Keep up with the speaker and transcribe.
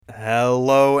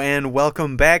Hello and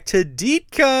welcome back to Deep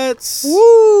Cuts.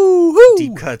 Woo!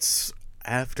 Deep Cuts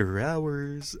after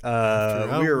hours. We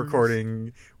were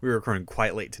recording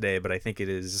quite late today, but I think it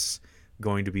is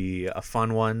going to be a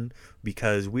fun one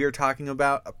because we are talking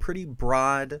about a pretty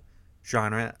broad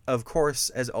genre. Of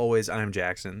course, as always, I'm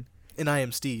Jackson. And I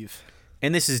am Steve.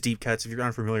 And this is Deep Cuts. If you're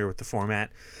unfamiliar with the format,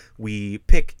 we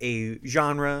pick a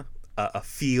genre, a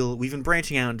feel. We've been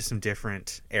branching out into some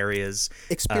different areas.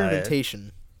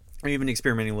 Experimentation. We've been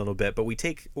experimenting a little bit, but we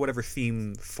take whatever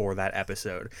theme for that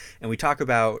episode, and we talk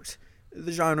about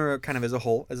the genre kind of as a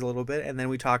whole, as a little bit, and then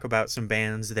we talk about some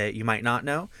bands that you might not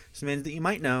know, some bands that you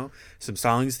might know, some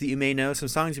songs that you may know, some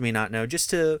songs you may not know,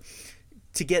 just to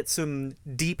get some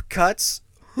deep cuts.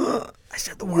 I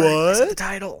said the word. I said the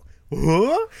title.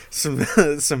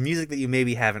 Some music that you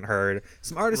maybe haven't heard,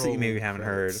 some artists that you maybe haven't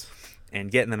heard, and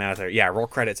getting them out there. Yeah, roll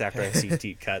credits after I see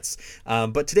deep cuts.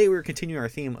 But today we're continuing our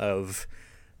theme of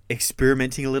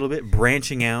experimenting a little bit,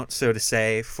 branching out, so to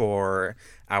say, for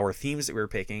our themes that we were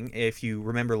picking. If you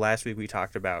remember last week, we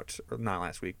talked about, or not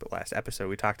last week, but last episode,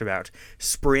 we talked about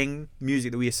spring,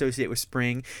 music that we associate with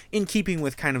spring, in keeping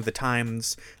with kind of the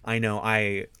times. I know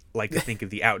I like to think of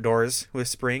the outdoors with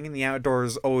spring, and the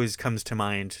outdoors always comes to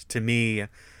mind, to me,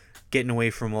 getting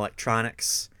away from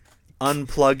electronics,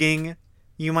 unplugging,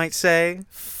 you might say.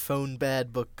 Phone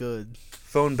bad, book good.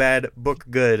 Phone bad, book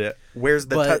good. Where's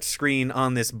the touch screen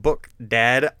on this book,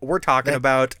 Dad? We're talking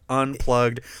about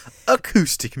unplugged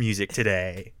acoustic music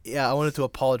today. Yeah, I wanted to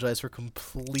apologize for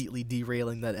completely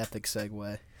derailing that epic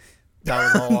segue. That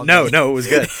was all on No, me. it was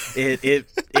good.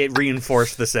 It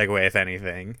reinforced the segue, if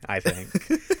anything, I think.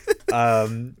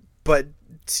 But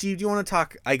Steve, do you want to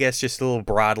talk, I guess, just a little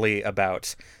broadly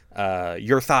about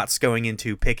your thoughts going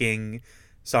into picking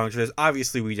songs for this?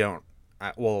 Obviously, we don't.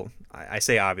 I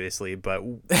say obviously, but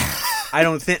I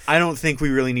don't think we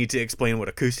really need to explain what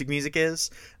acoustic music is.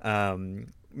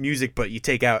 Music, but you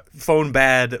take out phone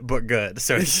bad but good,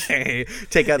 so to say.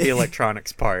 Take out the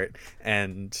electronics part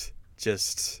and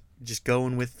just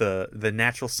going with the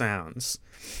natural sounds.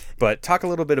 But talk a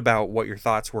little bit about what your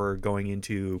thoughts were going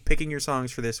into picking your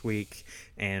songs for this week,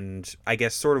 and I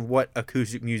guess sort of what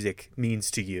acoustic music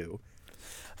means to you.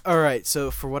 Alright,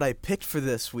 so for what I picked for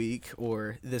this week,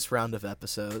 or this round of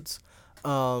episodes,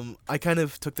 I kind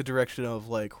of took the direction of,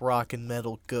 like, rock and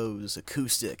metal goes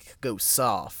acoustic, goes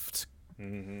soft.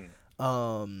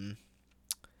 Mm-hmm.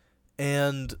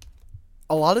 And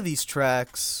a lot of these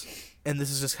tracks, and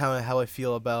this is just kind of how I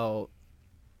feel about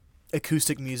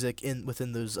acoustic music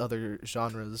within those other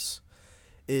genres,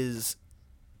 is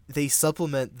they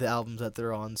supplement the albums that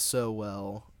they're on so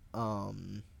well.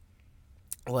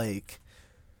 Like,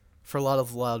 for a lot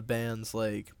of loud bands,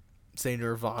 like, say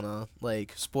Nirvana,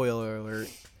 like, spoiler alert,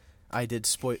 I did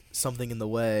Something in the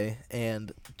Way,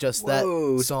 and just that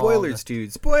song... Spoilers,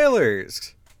 dude,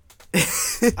 spoilers!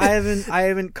 I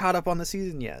haven't caught up on the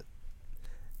season yet.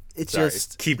 It's Sorry,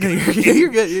 just... keep going. You're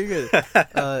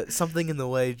good. Something in the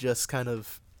Way just kind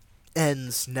of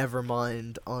ends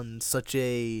Nevermind on such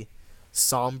a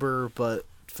somber but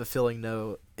fulfilling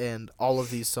note, and all of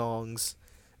these songs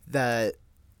that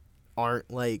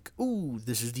aren't like, ooh,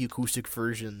 this is the acoustic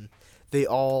version. They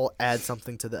all add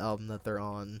something to the album that they're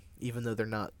on, even though they're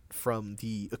not from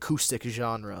the acoustic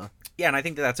genre. Yeah, and I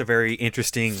think that's a very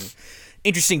interesting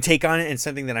take on it, and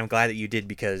something that I'm glad that you did,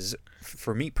 because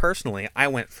for me personally, I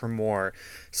went for more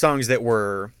songs that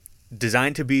were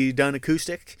designed to be done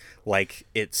acoustic, like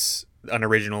it's an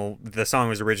original, the song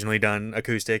was originally done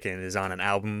acoustic and is on an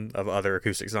album of other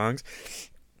acoustic songs.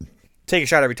 Take a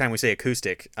shot every time we say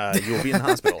acoustic. You will be in the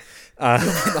hospital. You'll be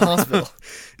in the hospital.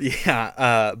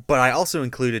 Yeah, but I also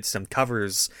included some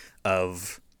covers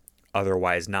of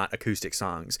otherwise not acoustic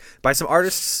songs by some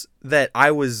artists that I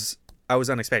was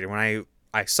unexpected when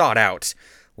I sought out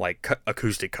like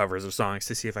acoustic covers of songs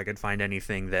to see if I could find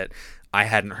anything that I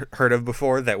hadn't heard of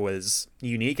before that was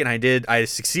unique, and I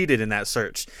succeeded in that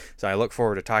search. So I look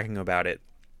forward to talking about it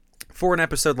for an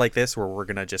episode like this, where we're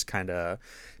gonna just kind of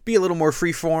be a little more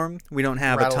freeform. We don't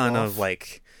have a ton of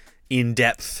like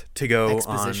in-depth to go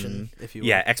exposition, on. if you will.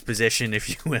 Yeah, exposition, if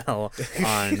you will,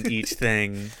 on each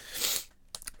thing.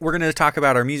 We're going to talk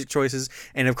about our music choices,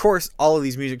 and of course, all of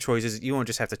these music choices, you won't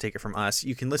just have to take it from us.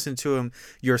 You can listen to them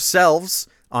yourselves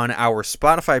on our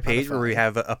Spotify page, where we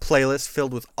have a playlist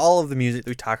filled with all of the music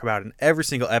that we talk about in every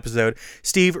single episode.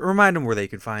 Steve, remind them where they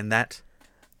can find that.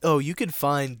 Oh, you can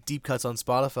find Deep Cuts on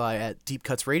Spotify at Deep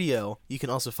Cuts Radio. You can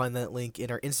also find that link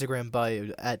in our Instagram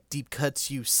bio at Deep Cuts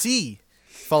UC.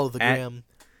 Follow the gram.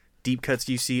 Deep Cuts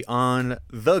UC on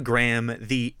the gram,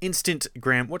 the instant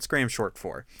gram. What's gram short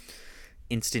for?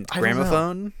 Instant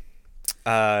gramophone?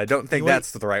 Don't think You wait.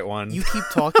 that's the right one. You keep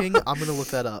talking. I'm gonna look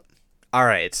that up. All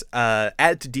right.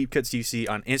 Add to Deep Cuts UC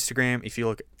on Instagram. If you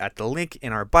look at the link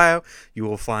in our bio, you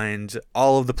will find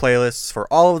all of the playlists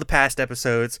for all of the past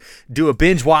episodes. Do a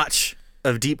binge watch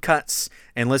of Deep Cuts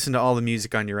and listen to all the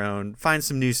music on your own. Find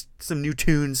some new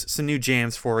tunes, some new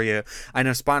jams for you. I know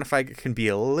Spotify can be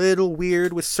a little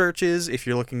weird with searches if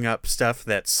you're looking up stuff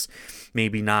that's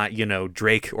maybe not,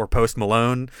 Drake or Post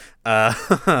Malone. So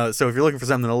if you're looking for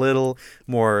something a little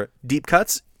more deep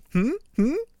cuts,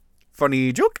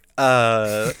 funny joke.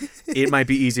 It might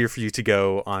be easier for you to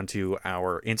go onto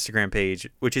our Instagram page,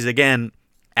 which is again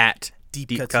at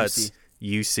Deep Cuts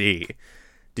UC.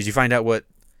 Did you find out what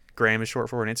Graham is short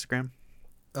for on Instagram?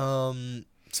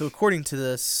 So according to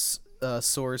this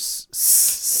source,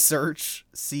 Search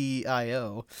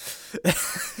CIO,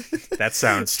 that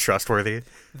sounds trustworthy.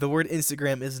 The word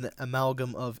Instagram is an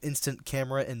amalgam of instant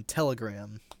camera and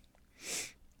telegram.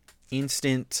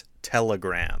 Instant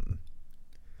telegram.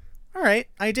 All right,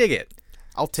 I dig it.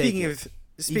 I'll take it.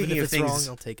 Speaking of things, wrong,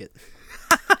 I'll take it.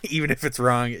 Even if it's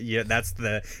wrong, yeah, that's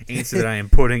the answer that I am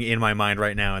putting in my mind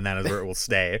right now, and that is where it will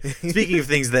stay. Speaking of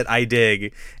things that I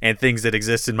dig and things that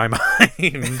exist in my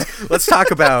mind, let's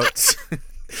talk about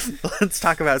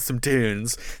some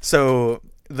tunes. So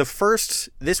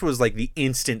this was like the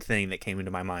instant thing that came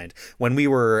into my mind when we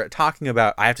were talking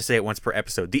about, I have to say it once per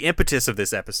episode, the impetus of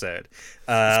this episode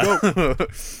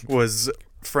was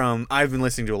from, I've been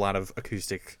listening to a lot of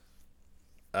acoustic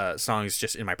songs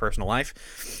just in my personal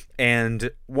life,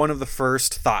 and one of the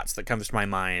first thoughts that comes to my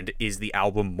mind is the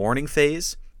album Morning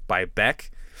Phase by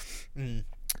Beck.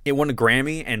 It won a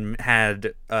Grammy and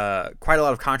had quite a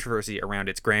lot of controversy around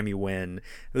its Grammy win.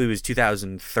 I believe it was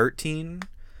 2013.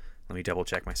 Let me double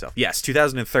check myself. Yes,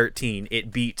 2013.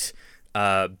 It beat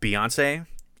Beyonce,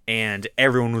 and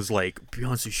everyone was like,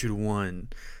 Beyonce should have won.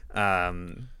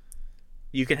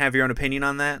 You can have your own opinion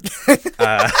on that.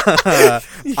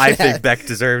 I think Beck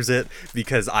deserves it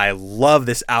because I love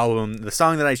this album. The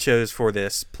song that I chose for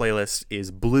this playlist is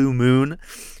Blue Moon.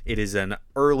 It is an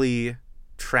early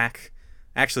track.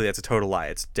 Actually, that's a total lie.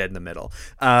 It's dead in the middle.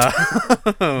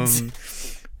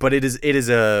 But it is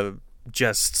a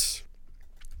just...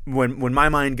 When my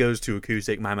mind goes to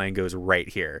acoustic, my mind goes right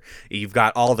here. You've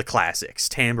got all the classics.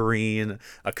 Tambourine,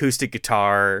 acoustic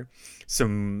guitar,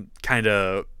 some kind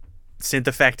of synth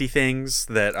effecty things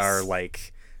that are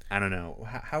like, I don't know,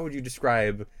 how would you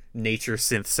describe nature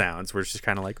synth sounds where it's just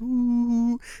kind of like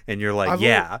ooh, and you're like,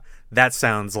 that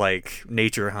sounds like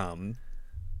nature hum.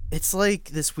 It's like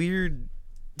this weird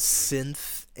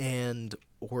synth and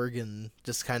organ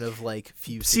just kind of like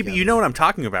fused together. But you know what I'm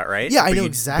talking about, right? Yeah, I know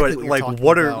exactly what you're talking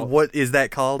about. What is that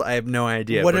called? I have no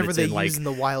idea. Whatever they use in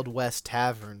the Wild West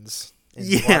taverns.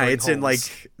 Yeah, it's in like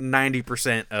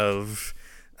 90% of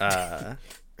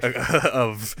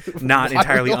not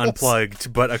entirely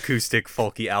unplugged but acoustic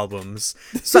folky albums,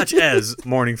 such as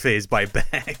Morning Phase by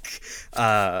Beck.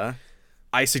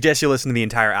 I suggest you listen to the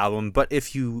entire album, but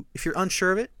if you're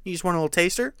unsure of it, you just want a little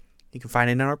taster, you can find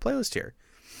it in our playlist here.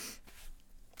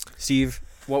 Steve,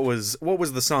 what was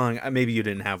the song? Maybe you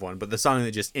didn't have one, but the song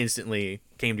that just instantly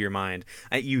came to your mind.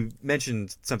 You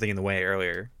mentioned Something in the Way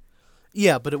earlier.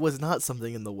 Yeah, but it was not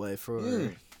something in the way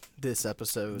for this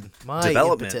episode. My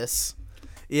development. Impetus.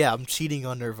 Yeah, I'm cheating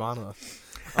on Nirvana.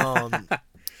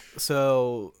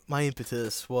 So my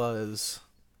impetus was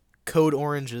Code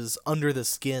Orange's Under the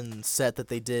Skin set that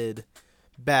they did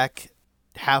back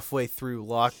halfway through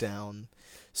lockdown.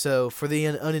 So for the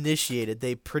uninitiated,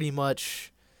 they pretty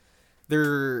much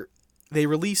they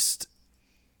released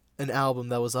an album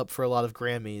that was up for a lot of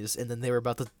Grammys, and then they were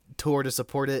about to tour to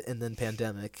support it, and then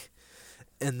pandemic.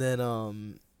 And then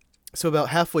so about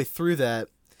halfway through that,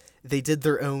 they did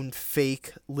their own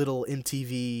fake little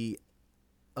MTV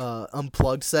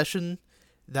unplugged session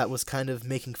that was kind of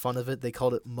making fun of it. They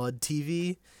called it Mud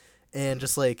TV, and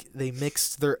just like they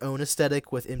mixed their own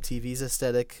aesthetic with MTV's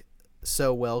aesthetic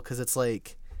so well, because it's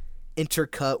like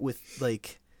intercut with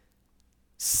like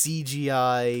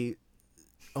CGI,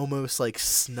 almost like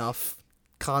snuff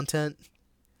content.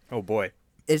 Oh boy.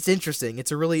 It's interesting.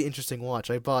 It's a really interesting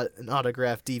watch. I bought an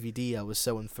autographed DVD. I was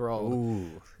so enthralled.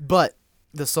 Ooh. But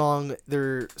the song,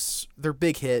 their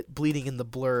big hit, Bleeding in the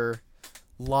Blur,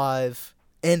 live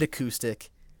and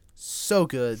acoustic, so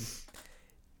good.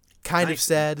 Kind of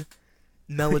sad,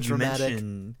 melodramatic.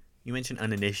 You mentioned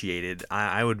uninitiated.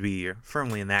 I would be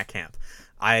firmly in that camp.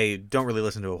 I don't really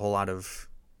listen to a whole lot of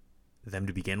them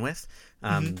to begin with,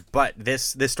 but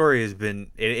this story has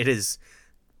been it has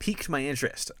piqued my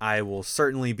interest. I will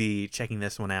certainly be checking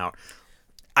this one out.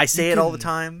 I say it all the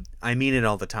time. I mean it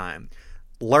all the time.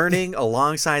 learning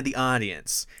alongside the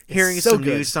audience, hearing so some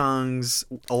good. new songs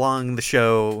along the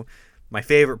show. My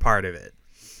favorite part of it.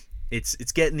 It's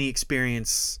getting the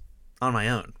experience on my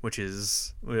own, which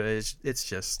is it's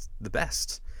just the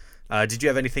best. Did you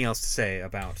have anything else to say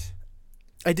about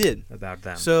I did.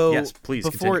 them? So, yes, please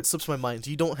before continue. it slips my mind,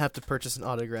 you don't have to purchase an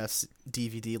autograph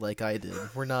DVD like I did.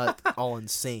 We're not all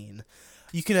insane.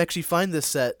 You can actually find this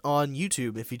set on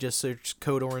YouTube if you just search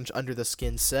Code Orange Under the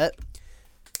Skin set.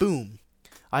 Boom.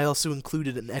 I also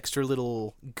included an extra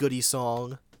little goodie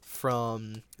song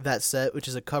from that set, which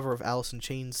is a cover of Alice in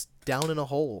Chains' Down in a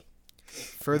Hole.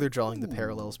 Further drawing the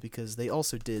parallels because they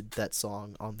also did that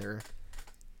song on their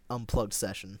Unplugged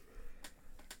session.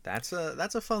 That's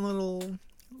a fun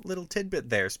little tidbit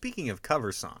there. Speaking of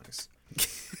cover songs,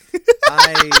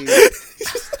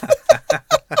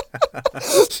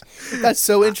 That's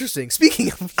so interesting.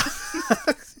 Speaking of...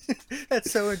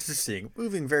 That's so interesting.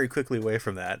 Moving very quickly away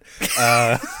from that.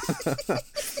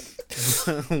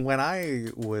 When I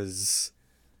was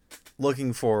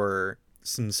looking for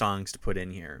some songs to put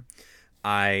in here,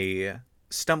 I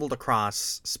stumbled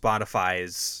across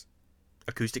Spotify's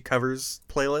acoustic covers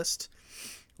playlist,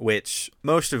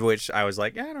 most of which I was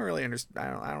like, I don't really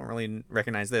understand. I don't really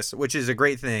recognize this, which is a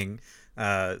great thing.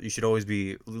 You should always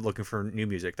be looking for new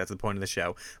music. That's the point of the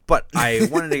show. But I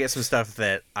wanted to get some stuff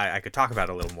that I could talk about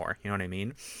a little more. You know what I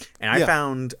mean? And I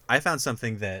found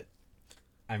something that,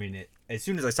 I mean, as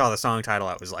soon as I saw the song title,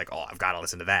 I was like, oh, I've got to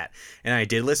listen to that. And I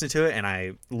did listen to it, and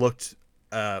I looked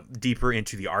deeper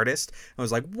into the artist. I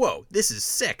was like, whoa, this is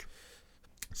sick.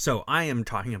 So I am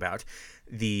talking about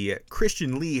the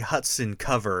Christian Lee Hutson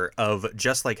cover of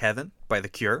Just Like Heaven by The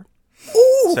Cure.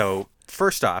 Ooh! So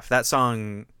first off, that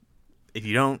song, if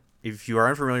you are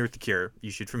unfamiliar with The Cure,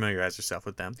 you should familiarize yourself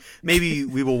with them. Maybe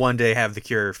we will one day have The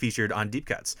Cure featured on Deep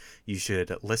Cuts. You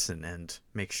should listen and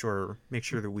make sure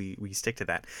that we stick to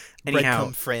that. Anyhow,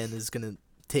 Breadcrumb Fran is going to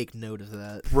take note of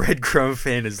that. Breadcrumb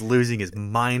Fan is losing his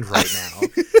mind right now.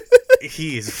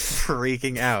 He is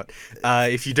freaking out.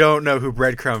 If you don't know who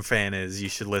Breadcrumb Fan is, you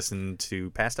should listen to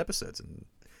past episodes and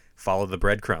follow the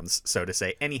breadcrumbs, so to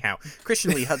say. Anyhow,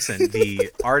 Christian Lee Hutson,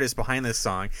 the artist behind this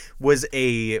song, was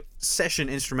a session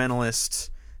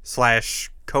instrumentalist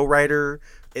 / co-writer.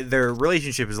 Their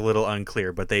relationship is a little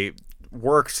unclear, but they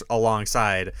worked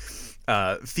alongside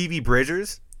Phoebe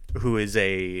Bridgers, who is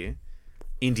a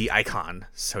indie icon,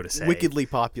 so to say. Wickedly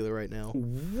popular right now.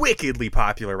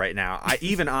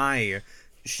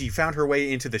 She found her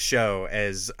way into the show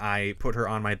as I put her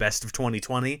on my best of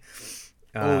 2020.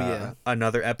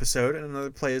 Another episode and another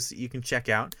playlist that you can check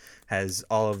out has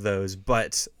all of those.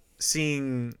 But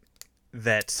seeing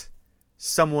that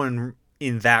someone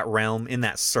in that realm, in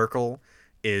that circle,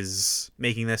 is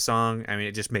making this song, I mean,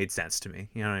 it just made sense to me.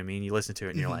 You know what I mean? You listen to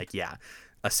it and you're like, yeah,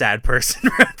 a sad person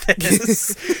wrote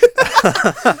this.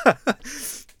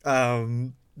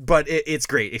 But it's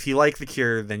great. If you like The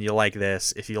Cure, then you'll like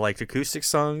this. If you like acoustic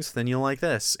songs, then you'll like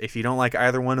this. If you don't like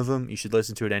either one of them, you should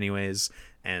listen to it anyways,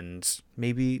 and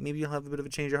maybe you'll have a bit of a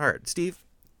change of heart. Steve,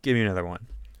 give me another one.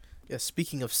 Yeah,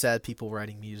 speaking of sad people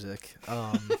writing music,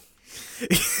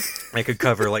 I could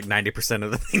cover like 90% of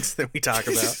the things that we talk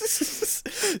about.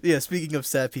 Yeah, speaking of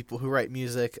sad people who write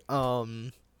music,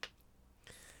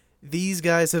 these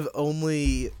guys have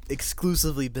only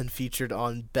exclusively been featured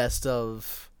on best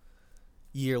of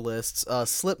year lists.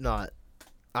 Slipknot,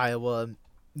 Iowa,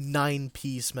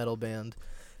 9-piece metal band.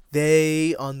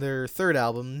 They, on their third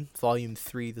album, Volume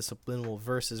 3, The Subliminal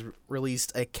Verses,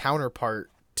 released a counterpart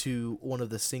to one of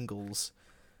the singles.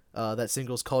 That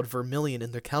single is called Vermilion,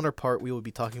 and their counterpart we will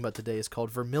be talking about today is called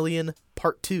Vermilion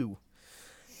Part 2.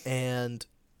 And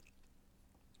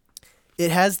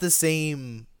it has the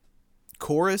same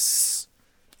chorus,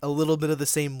 a little bit of the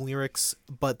same lyrics,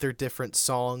 but they're different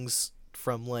songs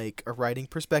from like a writing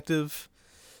perspective.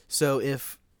 So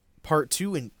if Part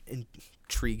 2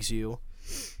 intrigues you,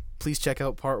 please check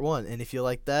out Part 1, and if you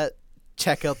like that,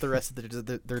 check out the rest of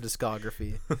their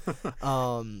discography.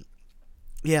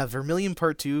 Yeah, Vermilion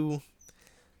Part 2,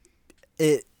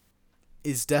 it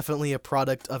is definitely a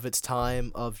product of its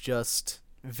time, of just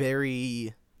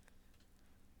very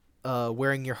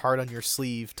wearing your heart on your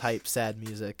sleeve type sad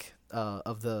music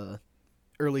of the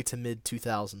early to mid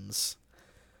 2000s.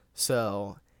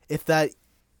 So if that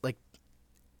like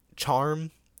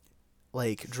charm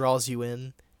like draws you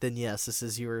in, then yes, this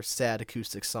is your sad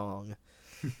acoustic song.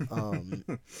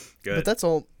 Good. But that's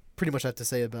all pretty much I have to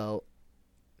say about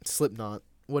Slipknot.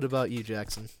 What about you,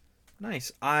 Jackson?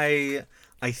 Nice. I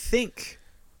think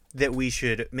that we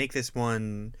should make this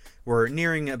one. We're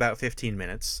nearing about 15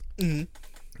 minutes,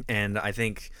 and I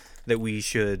think that we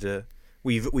should.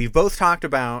 We've both talked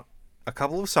about a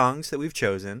couple of songs that we've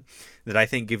chosen that I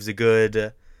think gives a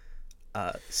good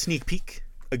sneak peek,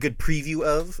 a good preview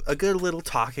of, a good little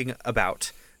talking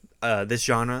about this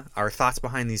genre, our thoughts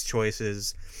behind these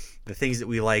choices, the things that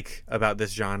we like about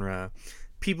this genre.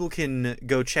 People can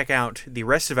go check out the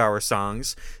rest of our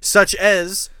songs, such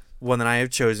as one that I have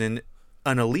chosen,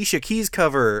 an Alicia Keys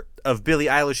cover of Billie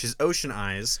Eilish's Ocean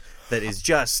Eyes that is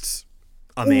just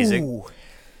amazing. Ooh.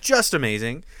 Just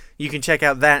amazing. You can check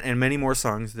out that and many more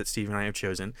songs that Steve and I have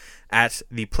chosen at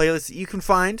the playlist that you can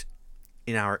find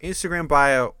in our Instagram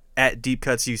bio at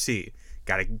DeepCutsUC.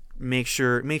 Gotta make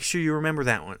sure you remember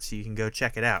that one so you can go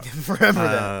check it out. Remember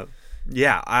that.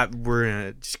 Yeah, we're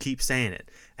gonna just keep saying it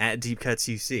at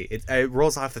DeepCutsUC. It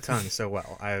rolls off the tongue so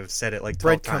well. I've said it like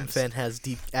 12 Breadcrumb times. fan has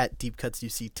Deep Cuts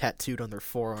UC tattooed on their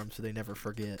forearm so they never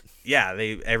forget. Yeah,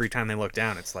 every time they look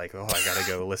down, it's like, oh, I gotta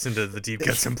go listen to the Deep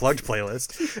Cuts Unplugged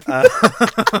playlist.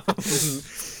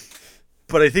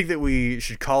 But I think that we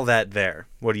should call that there.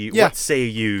 What say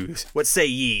you? What say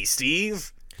ye,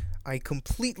 Steve? I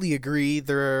completely agree.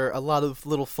 There are a lot of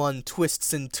little fun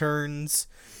twists and turns,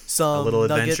 some little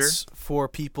nuggets adventure for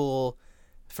people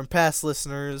from past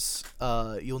listeners.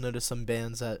 You'll notice some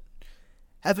bands that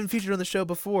haven't featured on the show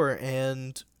before,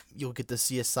 and you'll get to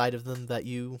see a side of them that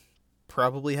you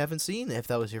probably haven't seen if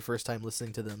that was your first time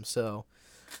listening to them. So,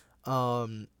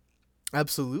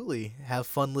 absolutely, have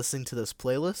fun listening to this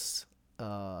playlist.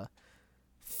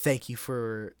 Thank you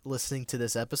for listening to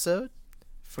this episode,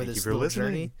 for this little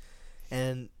journey.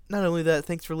 And not only that,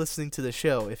 thanks for listening to the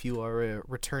show if you are a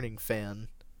returning fan.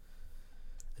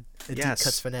 A Deep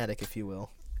Cuts fanatic, if you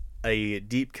will. A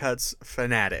Deep Cuts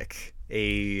fanatic.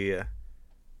 A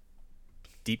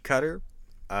deep cutter?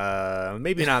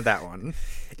 Maybe not that one.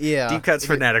 Yeah. Deep Cuts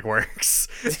fanatic works.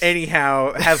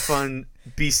 Anyhow, have fun.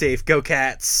 Be safe. Go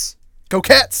Cats. Go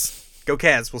Cats! Go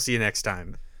Cats. We'll see you next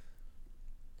time.